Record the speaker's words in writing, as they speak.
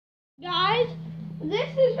guys, this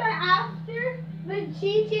is right after the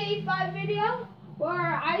GTA 5 video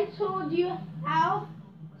where I told you how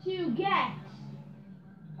to get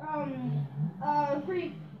a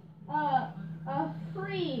free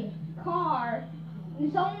car.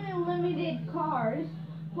 It's only limited cars,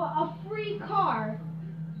 but a free car.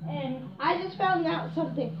 And I just found out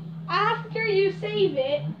something. After you save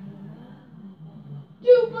it,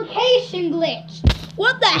 duplication glitch.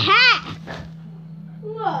 What the heck?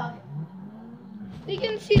 Look. You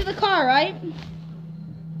can see the car, right?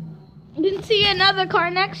 You can see another car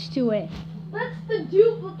next to it. That's the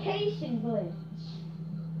duplication glitch.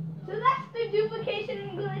 So that's the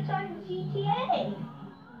duplication glitch on GTA.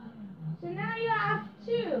 So now you have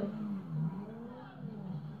two.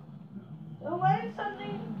 So when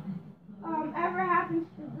something ever happens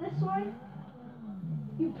to this one,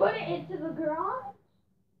 you put it into the garage,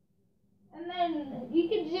 and then you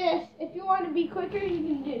can just, if you want to be quicker, you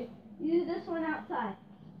can just use this one outside.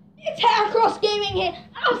 It's Haircross Gaming here.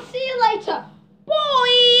 I'll see you later.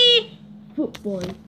 Boy! Footboy.